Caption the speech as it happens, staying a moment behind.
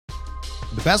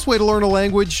The best way to learn a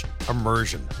language?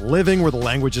 Immersion. Living where the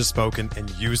language is spoken and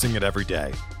using it every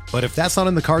day. But if that's not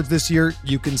in the cards this year,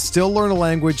 you can still learn a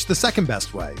language the second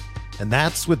best way, and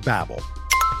that's with Babbel.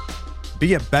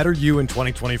 Be a better you in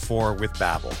 2024 with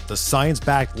Babbel, the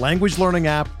science-backed language learning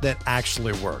app that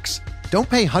actually works. Don't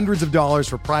pay hundreds of dollars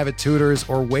for private tutors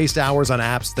or waste hours on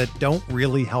apps that don't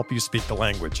really help you speak the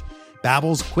language.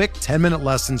 Babbel's quick 10-minute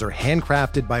lessons are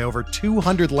handcrafted by over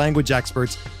 200 language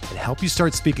experts and help you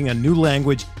start speaking a new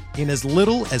language in as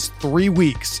little as 3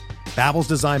 weeks. Babbel's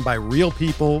designed by real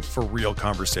people for real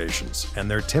conversations,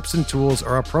 and their tips and tools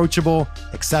are approachable,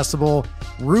 accessible,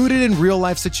 rooted in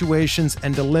real-life situations,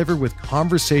 and delivered with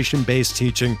conversation-based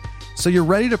teaching, so you're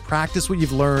ready to practice what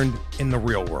you've learned in the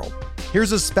real world.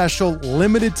 Here's a special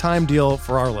limited-time deal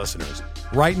for our listeners.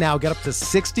 Right now, get up to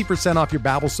 60% off your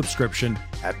Babbel subscription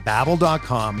at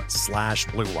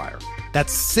babbel.com/Blue Wire.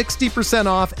 That's 60%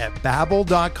 off at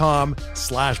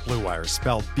babbel.com/Blue Wire,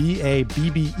 spelled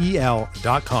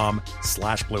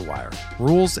BABBEL.com/Blue Wire.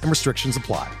 Rules and restrictions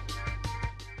apply.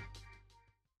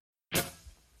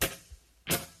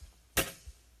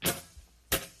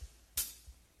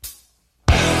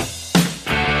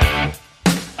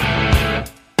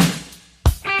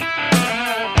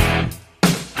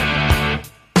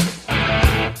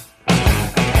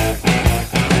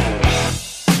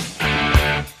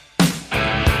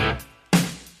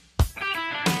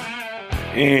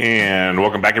 And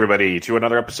welcome back, everybody, to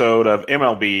another episode of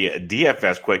MLB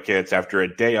DFS Quick Hits. After a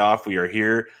day off, we are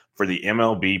here for the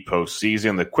MLB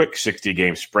postseason. The quick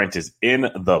 60-game sprint is in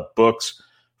the books.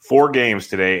 4 games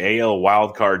today. AL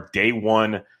Wildcard Day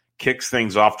 1 kicks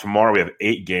things off tomorrow. We have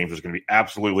 8 games. It's going to be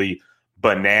absolutely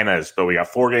bananas. But we got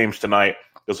 4 games tonight.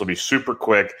 This will be super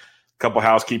quick. A couple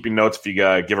housekeeping notes. If you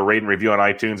give a rate and review on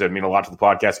iTunes, that'd mean a lot to the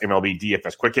podcast, MLB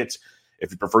DFS Quick Hits. If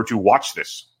you prefer to watch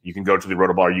this, you can go to the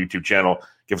Rotoballer YouTube channel,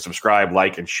 give a subscribe,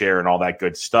 like, and share, and all that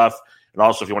good stuff. And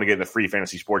also, if you want to get in the free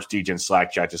Fantasy Sports DJ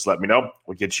Slack chat, just let me know.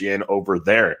 We'll get you in over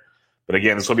there. But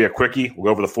again, this will be a quickie. We'll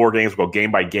go over the 4 games. We'll go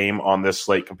game by game on this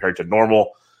slate compared to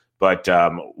normal. But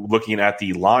looking at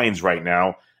the lines right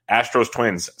now, Astros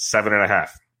Twins, 7.5.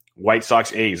 White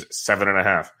Sox A's,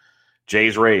 7.5.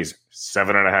 Jays Rays,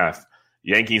 7.5.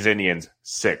 Yankees Indians,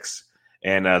 6.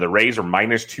 And the Rays are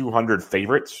minus 200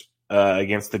 favorites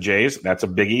against the Jays. That's a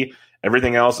biggie.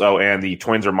 Everything else, and the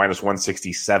Twins are minus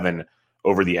 167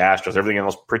 over the Astros. Everything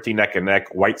else pretty neck and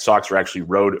neck. White Sox are actually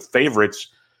road favorites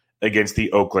against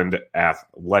the Oakland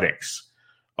Athletics.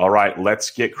 All right,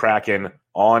 let's get cracking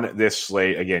on this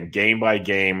slate. Again, game by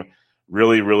game.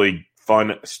 Really, really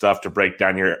fun stuff to break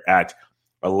down here at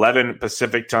 11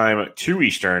 Pacific time, 2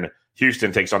 Eastern.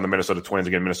 Houston takes on the Minnesota Twins.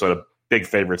 Again, Minnesota big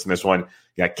favorites in this one.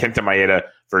 You got Kenta Maeda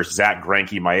versus Zach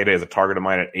Greinke. Maeda is a target of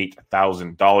mine at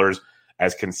 $8,000.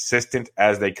 As consistent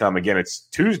as they come. Again, it's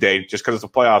Tuesday. Just because it's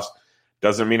the playoffs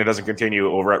doesn't mean it doesn't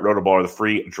continue over at Rotoballer, the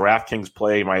free DraftKings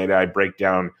play. Maeda, I break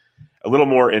down a little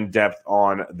more in depth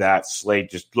on that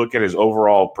slate. Just look at his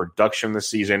overall production this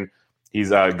season. He's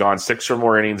gone 6 or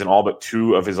more innings in all but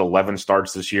 2 of his 11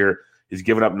 starts this year. He's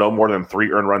given up no more than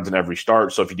 3 earned runs in every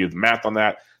start. So if you do the math on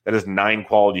that, that is 9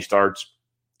 quality starts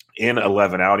in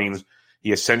 11 outings.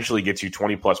 He essentially gets you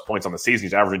 20-plus points on the season.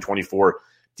 He's averaging 24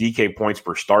 DK points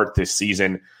per start this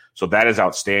season. So that is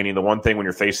outstanding. The one thing when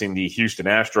you're facing the Houston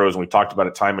Astros, and we talked about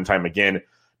it time and time again,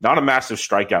 not a massive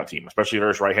strikeout team, especially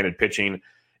versus right-handed pitching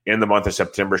in the month of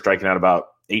September, striking out about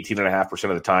 18.5%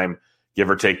 of the time, give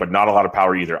or take, but not a lot of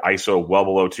power either. ISO well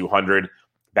below 200,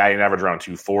 batting average around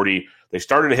 240. They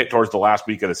started to hit towards the last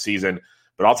week of the season,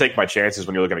 but I'll take my chances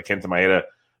when you look at a Kenta Maeda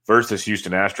versus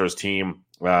Houston Astros team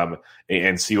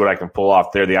and see what I can pull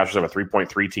off there. The Astros have a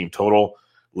 3.3 team total.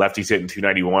 Lefties hitting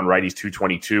 291, righties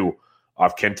 222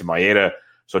 off Kenta Maeda.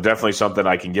 So definitely something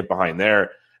I can get behind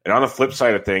there. And on the flip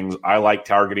side of things, I like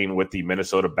targeting with the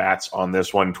Minnesota Bats on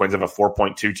this one. Twins have a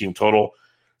 4.2 team total.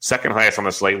 Second highest on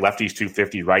the slate, lefties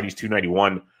 250, righties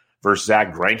 291 versus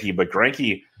Zach Greinke. But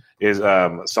Greinke is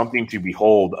something to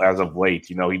behold as of late.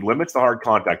 You know, he limits the hard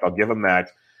contact. I'll give him that.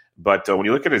 But when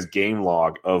you look at his game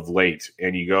log of late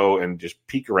and you go and just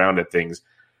peek around at things,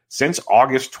 since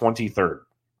August 23rd,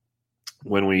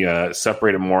 when we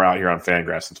separated more out here on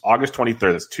Fangraphs, since August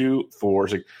 23rd, that's 2, 4,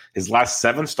 6, his last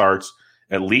 7 starts,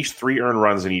 at least 3 earned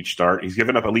runs in each start. He's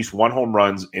given up at least 1 home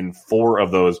runs in 4 of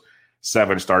those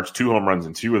 7 starts, 2 home runs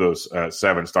in 2 of those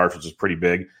 7 starts, which is pretty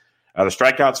big. The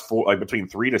strikeouts between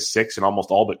 3 to 6 in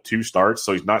almost all but 2 starts,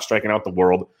 so he's not striking out the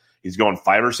world. He's going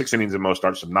 5 or 6 innings in most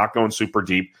starts, so not going super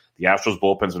deep. The Astros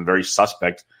bullpen's been very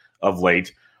suspect of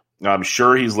late. I'm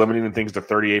sure he's limiting things to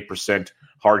 38%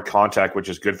 hard contact, which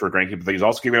is good for Greinke, but he's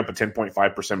also giving up a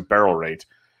 10.5% barrel rate.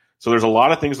 So there's a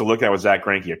lot of things to look at with Zach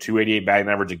Greinke. A 288 batting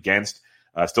average against,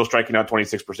 Still striking out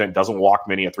 26%, doesn't walk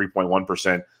many at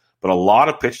 3.1%, but a lot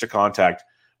of pitch to contact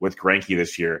with Greinke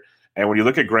this year. And when you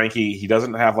look at Greinke, he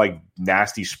doesn't have like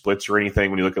nasty splits or anything.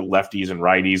 When you look at lefties and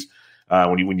righties,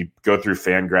 when you go through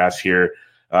Fangraphs here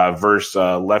versus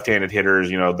left-handed hitters,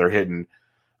 they're hitting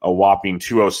a whopping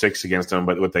 206 against him,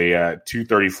 but with a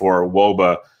 234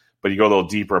 WOBA. But you go a little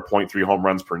deeper, 0.3 home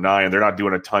runs per nine. They're not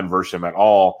doing a ton versus him at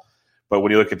all. But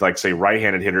when you look at, like, say,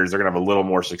 right-handed hitters, they're going to have a little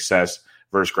more success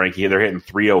versus Greinke. They're hitting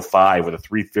 305 with a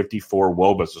 354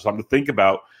 WOBA. So something to think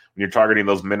about when you're targeting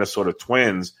those Minnesota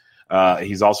Twins.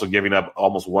 He's also giving up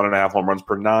almost 1.5 home runs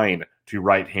per nine to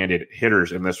right-handed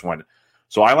hitters in this one.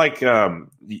 So I like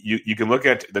you can look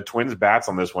at the Twins' bats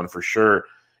on this one for sure.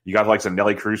 You got like some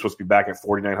Nelly Cruz supposed to be back at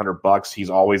 $4,900. He's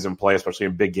always in play, especially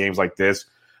in big games like this.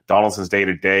 Donaldson's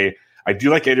day-to-day. I do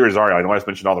like Eddie Rosario. I know I just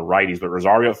mentioned all the righties, but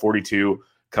Rosario at 42,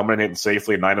 coming in hitting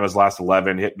safely, 9 of his last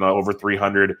 11, hitting over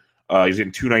 300. He's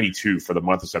hitting 292 for the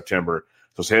month of September.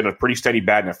 So he's hitting a pretty steady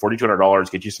bat, and at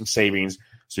 $4,200, get you some savings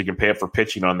so you can pay up for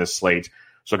pitching on this slate.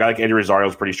 So a guy like Eddie Rosario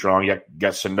is pretty strong. You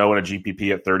got Sano and a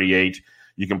GPP at 38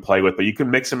 you can play with, but you can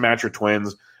mix and match your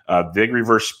Twins. Big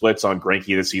reverse splits on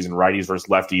Greinke this season, righties versus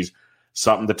lefties,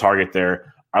 something to target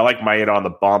there. I like Maeda on the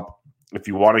bump. If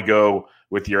you want to go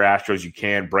with your Astros, you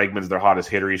can. Bregman's their hottest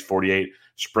hitter. He's 48.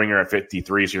 Springer at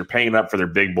 53. So you're paying up for their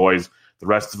big boys. The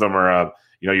rest of them are,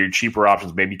 your cheaper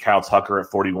options. Maybe Kyle Tucker at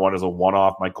 41 is a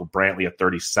one-off. Michael Brantley at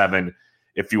 37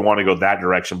 if you want to go that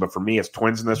direction. But for me, it's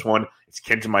Twins in this one. It's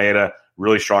Kenta Maeda,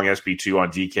 really strong SB2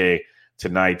 on DK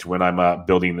tonight when I'm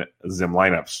building Zim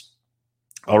lineups.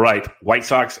 All right, White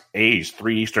Sox, A's,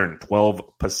 3 Eastern, 12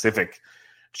 Pacific.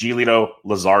 Giolito,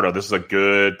 Luzardo. This is a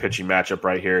good pitching matchup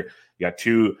right here. You got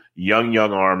two young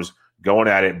arms going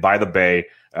at it by the Bay.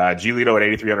 Giolito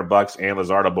at $8,300 and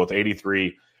Luzardo both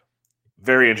 83.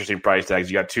 Very interesting price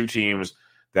tags. You got two teams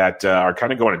that are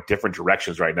kind of going in different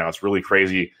directions right now. It's really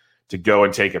crazy to go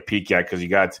and take a peek at because you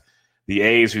got the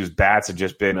A's whose bats have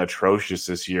just been atrocious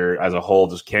this year as a whole.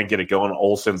 Just can't get it going.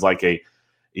 Olsen's like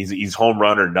he's home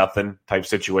run or nothing type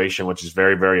situation, which is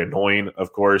very, very annoying,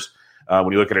 of course.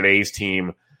 When you look at an A's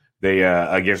team, they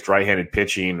against right-handed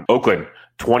pitching, Oakland,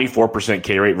 24%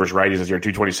 K rate versus righties this year,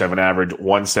 227 average,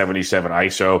 177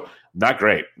 ISO. Not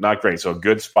great. So a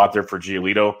good spot there for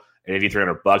Giolito at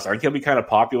 $8,300. I think he'll be kind of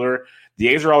popular. The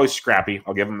A's are always scrappy.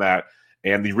 I'll give them that.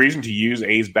 And the reason to use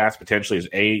A's bats potentially is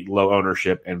A, low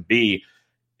ownership, and B,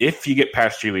 if you get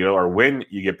past Giolito or when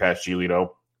you get past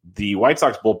Giolito, the White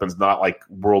Sox bullpen's not like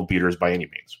world beaters by any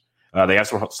means. They have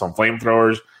some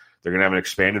flamethrowers. They're going to have an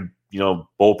expanded,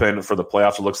 bullpen for the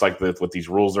playoffs. It looks like with these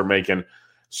rules they're making.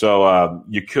 So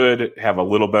you could have a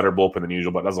little better bullpen than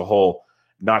usual, but as a whole,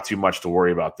 not too much to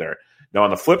worry about there. Now,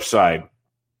 on the flip side,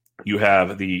 you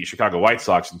have the Chicago White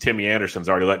Sox, and Timmy Anderson's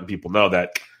already letting people know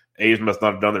that A's must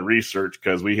not have done the research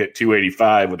because we hit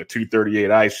 285 with a 238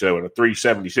 ISO and a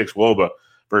 376 WOBA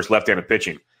versus left-handed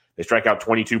pitching. They strike out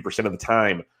 22% of the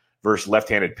time versus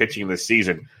left-handed pitching this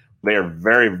season. They are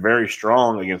very, very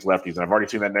strong against lefties, and I've already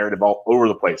seen that narrative all over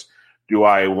the place. Do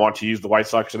I want to use the White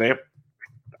Sox today?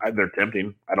 They're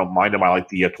tempting. I don't mind them. I like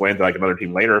the Twins. I like another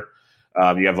team later.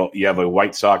 You have a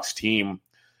White Sox team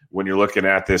when you're looking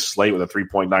at this slate with a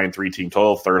 3.93 team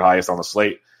total, third highest on the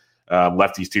slate.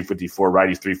 Lefties 254,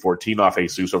 righties 314 off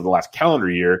Jesus over the last calendar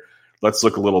year. Let's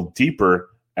look a little deeper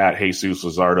at Jesus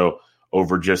Luzardo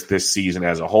over just this season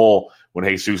as a whole when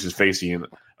Jesus is facing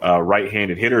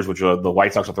right-handed hitters, which the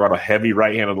White Sox will throw out a heavy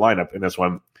right-handed lineup in this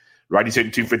one. Righties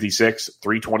hitting 256,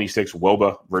 326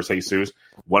 WOBA versus Jesus,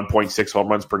 1.6 home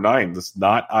runs per nine. That's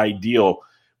not ideal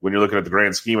when you're looking at the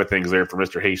grand scheme of things there for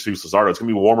Mr. Jesus Luzardo. It's going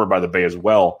to be warmer by the Bay as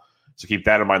well, so keep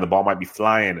that in mind. The ball might be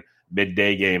flying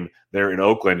midday game there in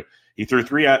Oakland. He threw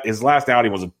three out. His last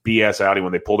outing was a BS outing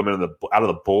when they pulled him out of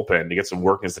the bullpen to get some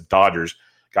work against the Dodgers.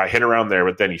 Got hit around there,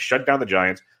 but then he shut down the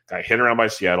Giants, got hit around by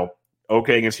Seattle,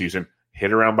 okay against Houston,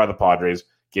 hit around by the Padres,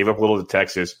 gave up a little to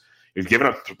Texas. He's given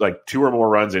up like 2 or more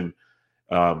runs in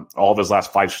all of his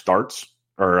last 5 starts,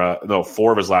 or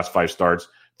 4 of his last 5 starts,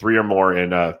 3 or more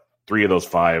in 3 of those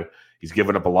 5. He's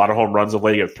given up a lot of home runs of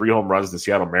late. He had 3 home runs to the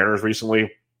Seattle Mariners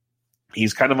recently.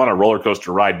 He's kind of on a roller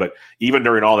coaster ride, but even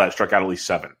during all that, struck out at least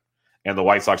 7. And the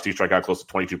White Sox do strike out close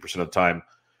to 22% of the time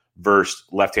versus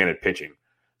left-handed pitching.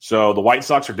 So the White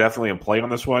Sox are definitely in play on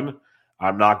this one.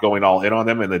 I'm not going all in on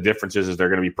them, and the difference is they're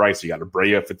going to be pricey. You got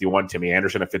Abreu at 51, Timmy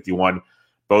Anderson at 51,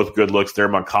 both good looks there.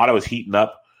 Moncada is heating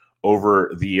up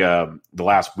over the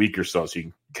last week or so you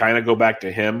can kind of go back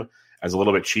to him as a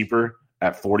little bit cheaper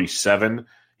at 47.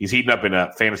 He's heating up in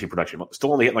a fantasy production.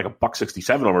 Still only hitting like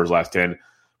 $167 over his last 10, but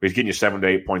he's getting you 7 to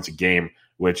 8 points a game,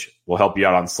 which will help you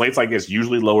out on slates like this.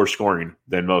 Usually lower scoring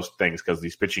than most things because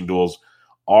these pitching duels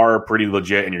are pretty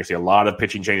legit, and you're going to see a lot of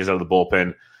pitching changes out of the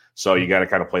bullpen. So you got to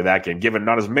kind of play that game, given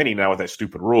not as many now with that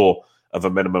stupid rule of a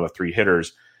minimum of 3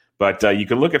 hitters. But you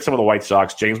can look at some of the White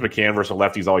Sox. James McCann versus a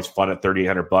lefty is always fun at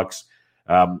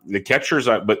 $3,800. The catchers,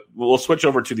 but we'll switch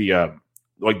over to the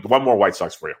one more White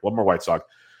Sox for you. One more White Sox.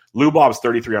 Lou Bob's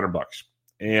 $3,300,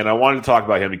 and I wanted to talk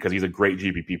about him because he's a great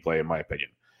GPP play in my opinion.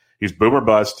 He's boom or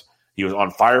bust. He was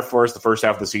on fire for us the first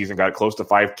half of the season, got close to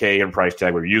 $5K in price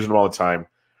tag. We were using him all the time.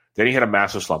 Then he had a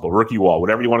massive slump, a rookie wall,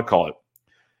 whatever you want to call it.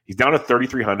 He's down to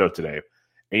 3,300 today,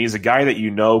 and he's a guy that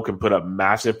you know can put up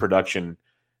massive production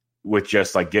with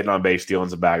just like getting on base, stealing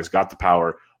some bags, got the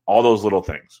power, all those little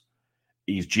things.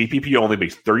 He's GPP only, but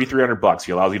he's $3,300.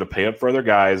 He allows you to pay up for other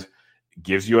guys,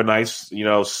 gives you a nice,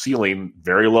 ceiling,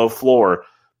 very low floor,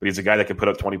 but he's a guy that can put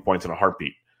up 20 points in a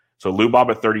heartbeat. So Lou Bob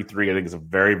at 33, I think is a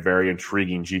very, very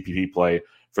intriguing GPP play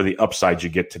for the upside you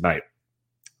get tonight.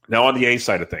 Now on the A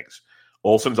side of things,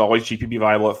 Olson's always GPP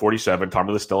viable at 47,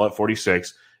 Tommy La Stella at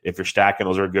 46. If you're stacking,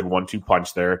 those are a good 1-2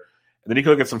 punch there. And then you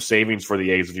can look at some savings for the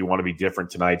A's if you want to be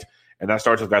different tonight. And that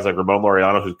starts with guys like Ramon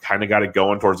Laureano, who kind of got it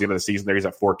going towards the end of the season there. He's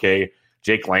at 4K.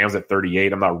 Jake Lamb's at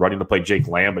 38. I'm not running to play Jake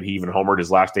Lamb, but he even homered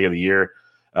his last day of the year.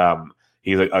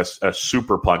 He's a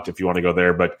super punt if you want to go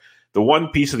there. But the one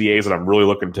piece of the A's that I'm really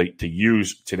looking to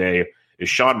use today is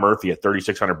Sean Murphy at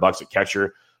 $3,600 at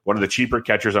catcher. One of the cheaper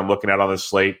catchers I'm looking at on this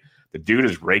slate. The dude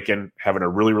is raking, having a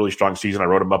really, really strong season. I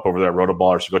wrote him up over there at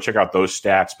Rotoballer, so go check out those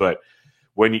stats. But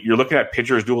when you're looking at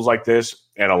pitchers duels like this,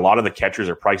 and a lot of the catchers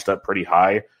are priced up pretty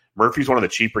high, Murphy's one of the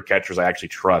cheaper catchers I actually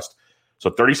trust. So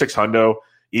 3,600,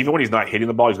 even when he's not hitting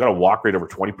the ball, he's got a walk rate over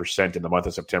 20% in the month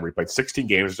of September. He played 16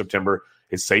 games in September.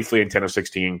 He's safely in 10 of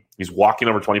 16. He's walking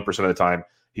over 20% of the time.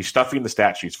 He's stuffing the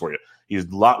stat sheets for you. He's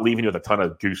not leaving you with a ton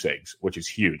of goose eggs, which is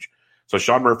huge. So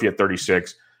Sean Murphy at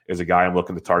 36 is a guy I'm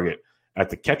looking to target at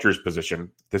the catcher's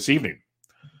position this evening.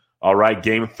 All right,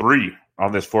 game 3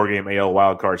 on this 4-game AL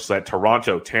wildcard slate.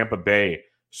 Toronto, Tampa Bay,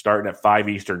 starting at 5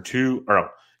 Eastern, 2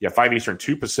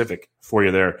 Pacific for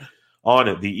you there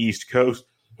on the East Coast.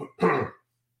 And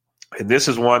this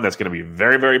is one that's going to be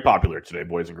very, very popular today,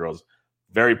 boys and girls.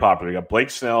 Very popular. You got Blake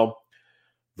Snell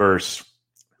versus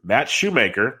Matt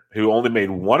Shoemaker, who only made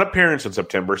one appearance in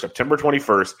September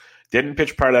 21st, didn't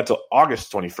pitch prior to that until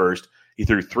August 21st. He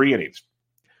threw 3 innings.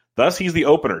 Thus, he's the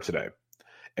opener today.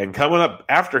 And coming up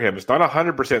after him, it's not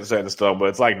 100% set in stone, but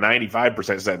it's like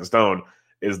 95% set in stone,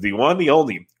 is the one, the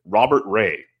only, Robert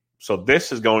Ray. So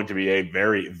this is going to be a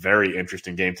very, very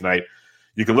interesting game tonight.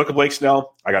 You can look at Blake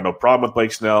Snell. I got no problem with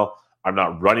Blake Snell. I'm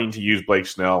not running to use Blake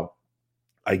Snell.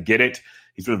 I get it.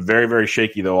 He's been very, very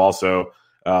shaky, though, also.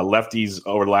 Lefties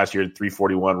over the last year,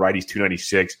 341. Righties,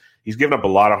 296. He's given up a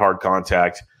lot of hard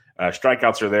contact.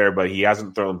 Strikeouts are there, but he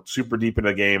hasn't thrown super deep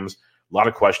into games. A lot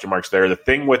of question marks there. The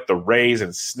thing with the Rays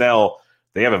and Snell,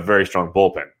 they have a very strong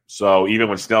bullpen. So even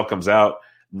when Snell comes out,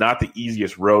 not the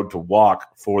easiest road to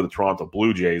walk for the Toronto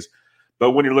Blue Jays.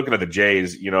 But when you're looking at the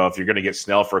Jays, if you're going to get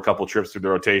Snell for a couple trips through the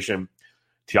rotation,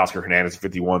 Teoscar Hernandez at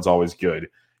 51 is always good.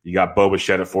 You got Bo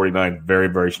Bichette at 49, very,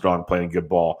 very strong, playing good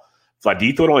ball.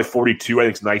 Vladito at only 42, I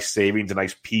think it's nice savings, a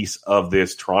nice piece of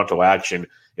this Toronto action.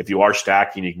 If you are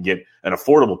stacking, you can get an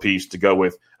affordable piece to go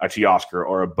with a Teoscar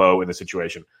or a Bo in the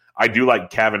situation. I do like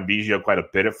Cavan Biggio quite a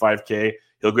bit at 5K.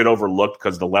 He'll get overlooked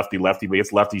because the lefty, but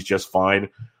it's lefties just fine.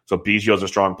 So Biggio's a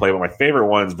strong play. But my favorite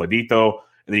one is Vladito,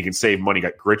 and then you can save money. You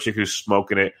got Grichuk who's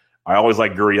smoking it. I always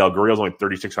like Gurriel. Gurriel's only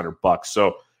 $3,600.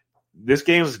 So this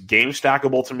game's game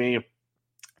stackable to me.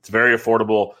 It's very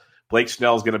affordable. Blake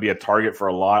Snell is going to be a target for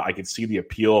a lot. I can see the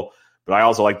appeal, but I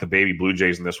also like the baby Blue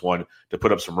Jays in this one to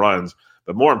put up some runs.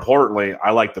 But more importantly,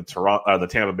 I like the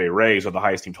Tampa Bay Rays are the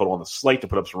highest team total on the slate to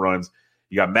put up some runs.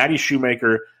 You got Matty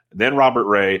Shoemaker, then Robert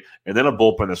Ray, and then a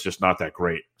bullpen that's just not that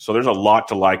great. So there's a lot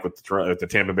to like with the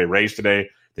Tampa Bay Rays today.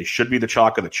 They should be the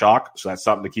chalk of the chalk, so that's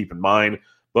something to keep in mind,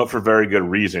 but for very good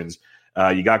reasons.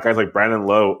 You got guys like Brandon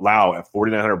Lau at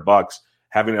 $4,900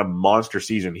 having a monster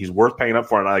season. He's worth paying up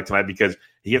for on a night like tonight because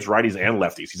he hits righties and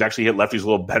lefties. He's actually hit lefties a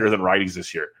little better than righties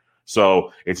this year.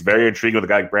 So it's very intriguing with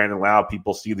a guy like Brandon Lau.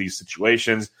 People see these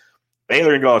situations. They're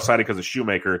going to go outside because of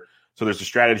Shoemaker. So there's a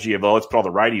strategy of, let's put all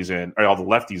the righties in, or all the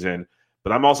lefties in.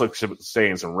 But I'm also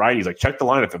saying some righties. Like, check the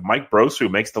lineup. If Mike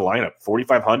Brosu makes the lineup,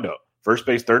 4,500, first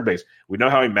base, third base. We know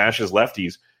how he mashes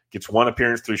lefties. Gets one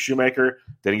appearance through Shoemaker.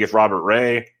 Then he gets Robert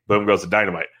Ray. Boom, goes to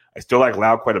Dynamite. I still like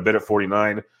Lau quite a bit at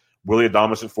 49. Willie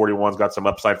Adames at 41's got some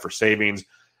upside for savings.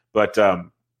 But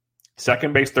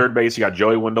second base, third base, you got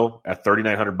Joey Wendell at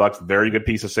 $3,900. Very good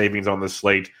piece of savings on this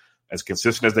slate. As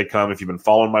consistent as they come. If you've been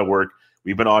following my work,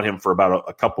 we've been on him for about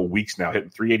a couple weeks now, hitting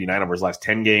 389 over his last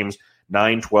 10 games,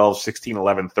 9, 12, 16,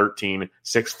 11, 13,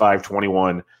 6, 5,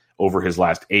 21 over his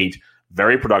last 8.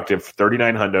 Very productive,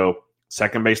 39 hundo,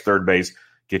 second base, third base,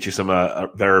 get you some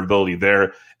variability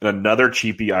there. And another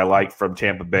cheapie I like from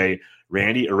Tampa Bay,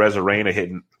 Randy Arozarena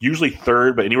hitting usually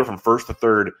third, but anywhere from first to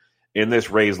third in this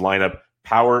Rays lineup.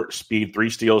 Power, speed, 3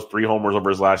 steals, 3 homers over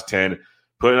his last 10,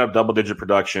 putting up double-digit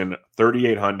production,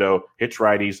 38 hundo, hits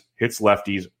righties, hits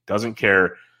lefties, doesn't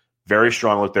care. Very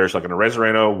strong look there. So like an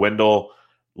Arozarena, Wendell,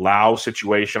 Lau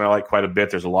situation I like quite a bit.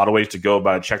 There's a lot of ways to go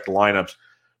about it. Check the lineups.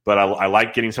 But I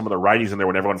like getting some of the righties in there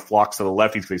when everyone flocks to the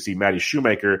lefties because they see Matty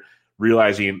Shoemaker,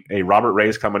 realizing, hey, Robert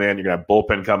Ray's coming in. You're going to have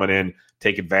bullpen coming in.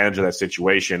 Take advantage of that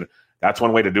situation. That's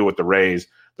one way to do it with the Rays.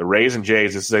 The Rays and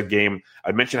Jays, this is a game.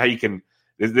 I mentioned how you can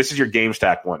 – this is your game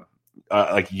stack one.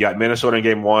 Like you got Minnesota in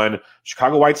game 1,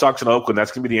 Chicago White Sox in Oakland.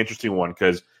 That's going to be the interesting one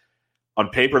because on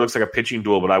paper it looks like a pitching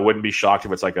duel, but I wouldn't be shocked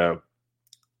if it's like a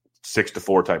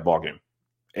 6-4 type ball game.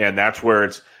 And that's where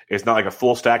it's not like a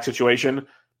full stack situation,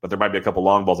 but there might be a couple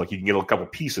long balls. Like you can get a couple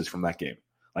pieces from that game.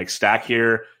 Like stack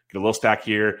here, get a little stack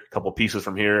here, a couple pieces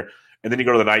from here. And then you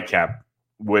go to the nightcap,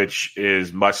 which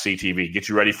is must-see TV. Get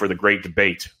you ready for the great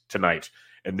debate tonight.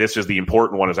 And this is the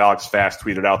important one, as Alex Fast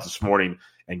tweeted out this morning.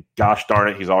 And gosh darn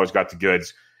it, he's always got the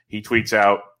goods. He tweets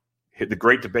out, hit the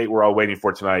great debate we're all waiting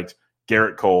for tonight,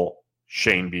 Garrett Cole,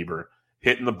 Shane Bieber,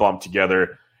 hitting the bump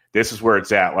together. This is where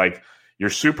it's at. Like, your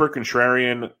super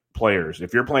contrarian players,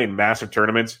 if you're playing massive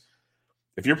tournaments,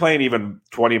 if you're playing even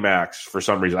 20 max for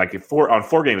some reason, like on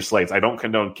 4-game slates, I don't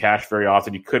condone cash very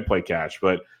often. You could play cash,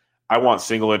 but I want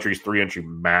single entries, 3-entry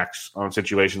max on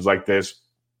situations like this.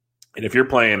 And if you're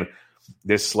playing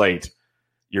this slate,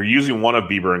 you're using one of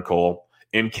Bieber and Cole.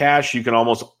 In cash, you can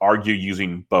almost argue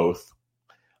using both.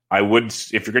 I would,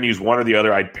 if you're going to use one or the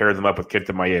other, I'd pair them up with Kenta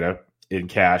Maeda in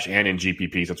cash and in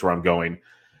GPPs. That's where I'm going.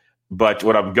 But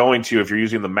what I'm going to, if you're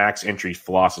using the max entry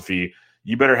philosophy,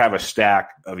 you better have a stack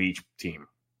of each team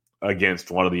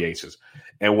against one of the aces.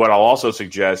 And what I'll also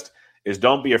suggest is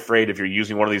don't be afraid if you're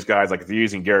using one of these guys, like if you're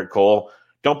using Garrett Cole,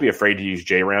 don't be afraid to use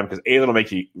J-Ram because A, that'll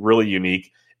make you really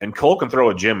unique. And Cole can throw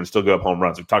a gym and still go up home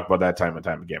runs. We've talked about that time and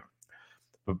time again.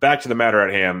 But back to the matter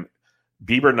at hand,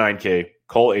 Bieber 9K,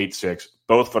 Cole 8.6,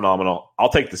 both phenomenal. I'll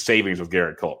take the savings with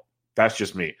Garrett Cole. That's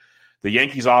just me. The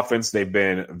Yankees offense, they've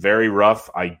been very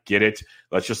rough. I get it.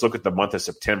 Let's just look at the month of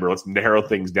September. Let's narrow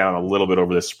things down a little bit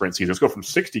over this sprint season. Let's go from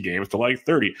 60 games to like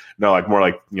 30. No, like more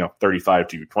like 35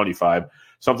 to 25,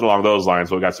 something along those lines.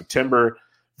 So we got September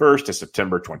 1st to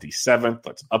September 27th.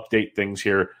 Let's update things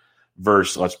here.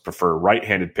 Let's prefer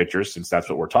right-handed pitchers since that's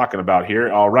what we're talking about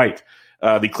here. All right.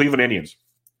 The Cleveland Indians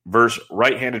versus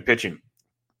right-handed pitching.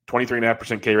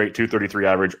 23.5% K rate, 233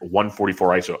 average, 144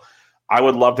 ISO. I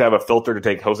would love to have a filter to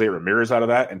take Jose Ramirez out of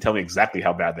that and tell me exactly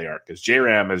how bad they are because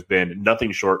J-Ram has been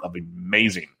nothing short of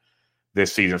amazing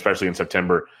this season, especially in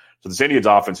September. So this Indians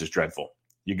offense is dreadful.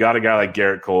 You got a guy like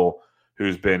Garrett Cole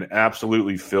who's been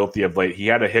absolutely filthy of late. He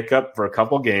had a hiccup for a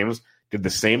couple games, did the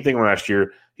same thing last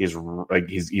year. He's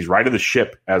right of the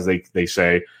ship, as they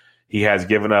say. He has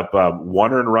given up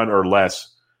 1 earned run or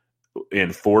less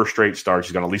in 4 straight starts.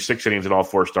 He's got at least 6 innings in all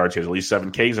 4 starts. He has at least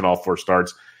 7 Ks in all 4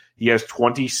 starts. He has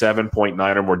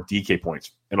 27.9 or more DK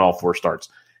points in all 4 starts.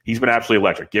 He's been absolutely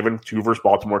electric. Given 2 versus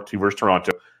Baltimore, 2 versus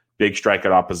Toronto, big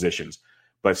strikeout oppositions.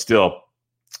 But still,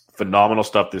 phenomenal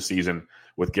stuff this season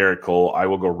with Garrett Cole. I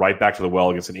will go right back to the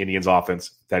well against an Indians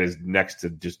offense that is next to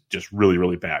just really,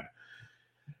 really bad.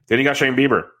 Then you got Shane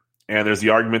Bieber, and there's the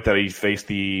argument that he faced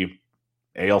the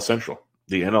AL Central,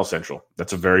 the NL Central.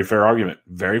 That's a very fair argument.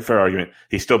 Very fair argument.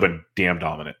 He's still been damn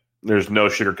dominant. There's no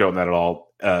sugarcoating that at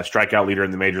all. Strikeout leader in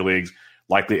the major leagues,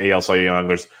 likely AL Cy Young.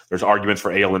 There's arguments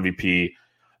for AL MVP.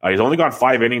 He's only gone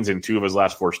 5 innings in 2 of his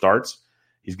last 4 starts.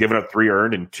 He's given up 3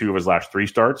 earned in 2 of his last 3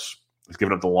 starts. He's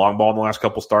given up the long ball in the last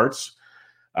couple starts.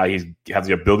 He has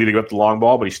the ability to go up the long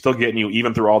ball, but he's still getting you,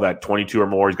 even through all that 22 or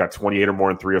more, he's got 28 or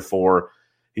more in 3 or 4.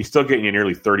 He's still getting you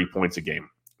nearly 30 points a game.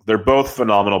 They're both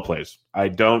phenomenal plays. I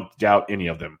don't doubt any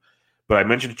of them. But I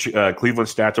mentioned Cleveland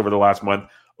stats over the last month.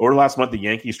 Over the last month, the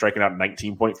Yankees striking out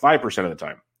 19.5% of the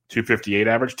time. 258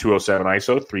 average, 207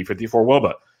 ISO, 354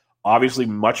 WOBA. Obviously,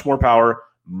 much more power,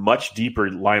 much deeper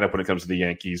lineup when it comes to the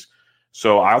Yankees.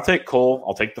 So I'll take Cole.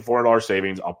 I'll take the $400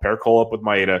 savings. I'll pair Cole up with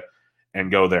Maeda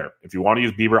and go there. If you want to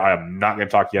use Bieber, I am not going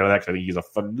to talk you out of that because I think he's a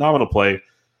phenomenal play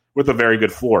with a very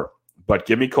good floor. But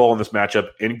give me Cole in this matchup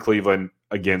in Cleveland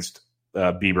against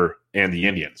Bieber and the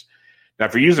Indians. Now,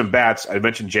 if you're using bats, I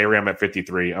mentioned J-Ram at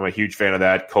 53. I'm a huge fan of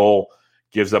that. Cole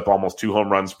gives up almost 2 home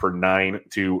runs per 9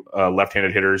 to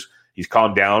left-handed hitters. He's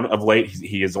calmed down of late.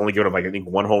 He has only given up, I think,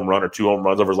 1 home run or 2 home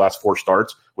runs over his last 4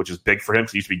 starts, which is big for him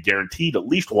because he used to be guaranteed at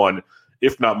least 1,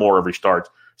 if not more, every start.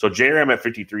 So J-Ram at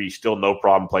 53, still no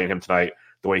problem playing him tonight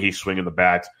the way he's swinging the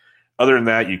bat. Other than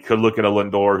that, you could look at a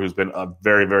Lindor who's been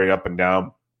very, very up and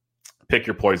down. Pick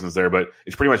your poisons there, but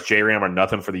it's pretty much J-Ram or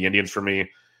nothing for the Indians for me.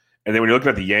 And then when you're looking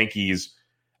at the Yankees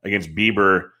against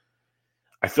Bieber,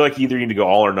 I feel like either you need to go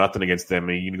all or nothing against them. I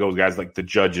mean, you can go with guys like the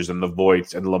Judges and the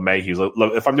Voits and the LeMahieu's.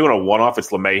 If I'm doing a one-off,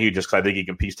 it's LeMahieu just because I think he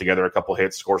can piece together a couple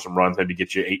hits, score some runs, maybe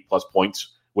get you 8+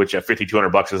 points, which at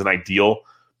 $5,200 isn't ideal,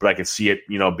 but I can see it,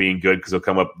 being good because he'll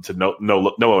come up to no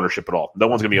ownership at all. No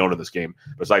one's going to be owning this game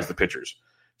besides the pitchers.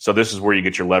 So this is where you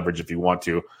get your leverage if you want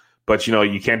to. But,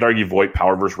 you can't argue Voit,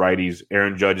 power versus righties.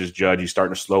 Aaron Judge is Judge. He's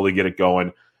starting to slowly get it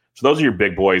going. So those are your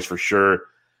big boys for sure.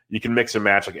 You can mix and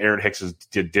match. Like Aaron Hicks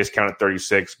did discount at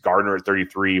 36, Gardner at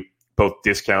 33, both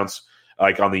discounts.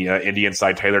 Like on the Indian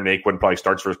side, Taylor Naquin probably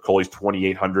starts for Coley's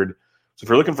 2,800. So if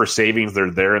you're looking for savings, they're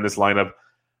there in this lineup.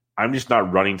 I'm just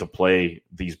not running to play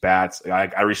these bats.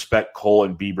 I respect Cole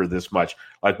and Bieber this much.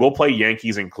 Like we'll play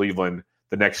Yankees in Cleveland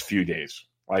the next few days.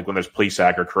 Like when there's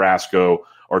Plesac or Carrasco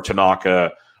or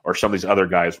Tanaka or some of these other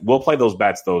guys. We'll play those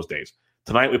bats those days.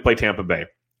 Tonight we play Tampa Bay.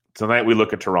 Tonight we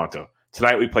look at Toronto.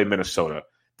 Tonight we play Minnesota.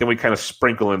 Then we kind of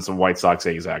sprinkle in some White Sox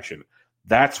A's action.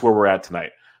 That's where we're at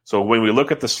tonight. So when we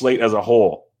look at the slate as a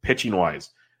whole, pitching-wise,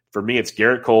 for me it's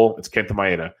Garrett Cole, it's Kenta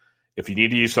Maeda. If you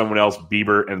need to use someone else,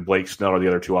 Bieber and Blake Snell are the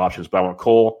other two options. But I want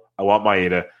Cole, I want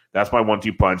Maeda. That's my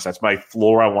 1-2 punch. That's my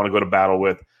floor I want to go to battle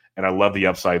with, and I love the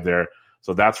upside there.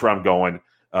 So that's where I'm going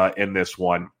in this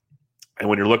one. And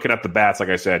when you're looking at the bats, like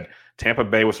I said, Tampa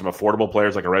Bay with some affordable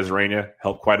players like Arozarena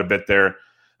helped quite a bit there.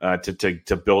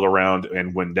 To build around,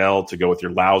 and Wendell to go with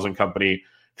your Laus and company.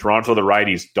 Toronto, the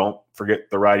righties. Don't forget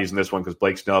the righties in this one because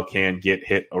Blake Snell can get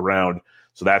hit around.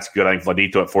 So that's good. I think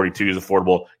Vladito at 42 is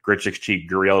affordable. Grichuk's cheap.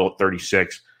 Gurriel at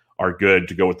 36 are good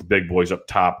to go with the big boys up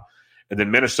top. And then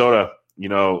Minnesota,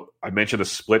 I mentioned the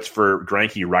splits for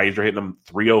Greinke. Righties are hitting them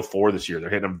 304 this year. They're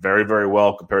hitting them very, very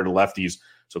well compared to lefties.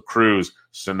 So Cruz,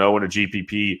 Sano, and a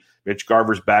GPP. Mitch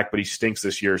Garver's back, but he stinks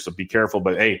this year, so be careful.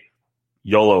 But, hey,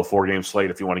 YOLO 4-game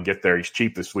slate if you want to get there. He's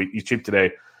cheap this week. He's cheap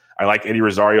today. I like Eddie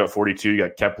Rosario at 42. You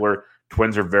got Kepler.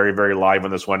 Twins are very, very live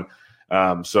on this one.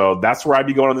 So that's where I'd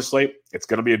be going on this slate. It's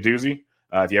going to be a doozy.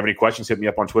 If you have any questions, hit me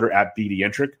up on Twitter at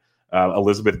BDentric.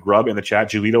 Elizabeth Grubb in the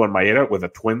chat. Giolito and Maeda with a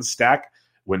twin stack.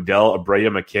 Wendell, Abreu,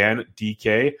 McCann,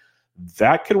 DK.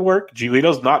 That could work.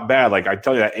 Giolito's not bad. Like I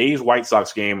tell you, that A's White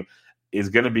Sox game is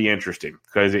going to be interesting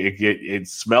because it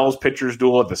smells pitchers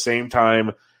duel at the same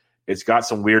time. It's got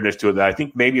some weirdness to it that I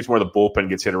think maybe it's more the bullpen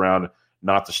gets hit around,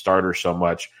 not the starter so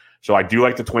much. So I do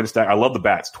like the twin stack. I love the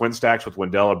bats. Twin stacks with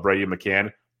Wendell, Abreu,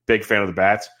 McCann. Big fan of the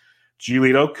bats.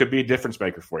 Giolito could be a difference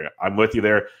maker for you. I'm with you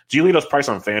there. Giolito's price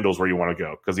on FanDuel is where you want to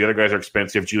go because the other guys are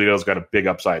expensive. Giolito's got a big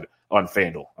upside on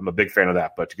FanDuel. I'm a big fan of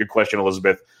that. But good question,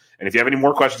 Elizabeth. And if you have any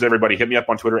more questions, everybody, hit me up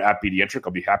on Twitter at BDentric.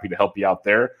 I'll be happy to help you out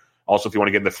there. Also, if you want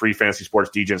to get in the free Fantasy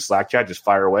Sports DJ Slack chat, just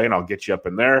fire away and I'll get you up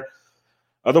in there.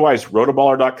 Otherwise,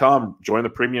 rotoballer.com. Join the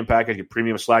premium package. Get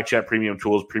premium Slack chat, premium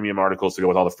tools, premium articles to go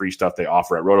with all the free stuff they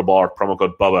offer at Rotoballer. Promo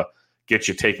code BUBBA. Get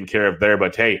you taken care of there.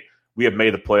 But, hey, we have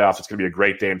made the playoffs. It's going to be a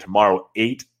great day. And tomorrow,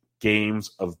 8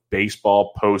 games of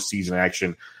baseball postseason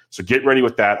action. So get ready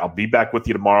with that. I'll be back with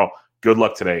you tomorrow. Good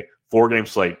luck today. 4-game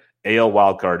slate. AL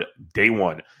Wildcard, Day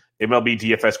 1. MLB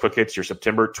DFS Quick Hits, your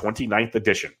September 29th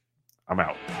edition. I'm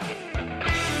out.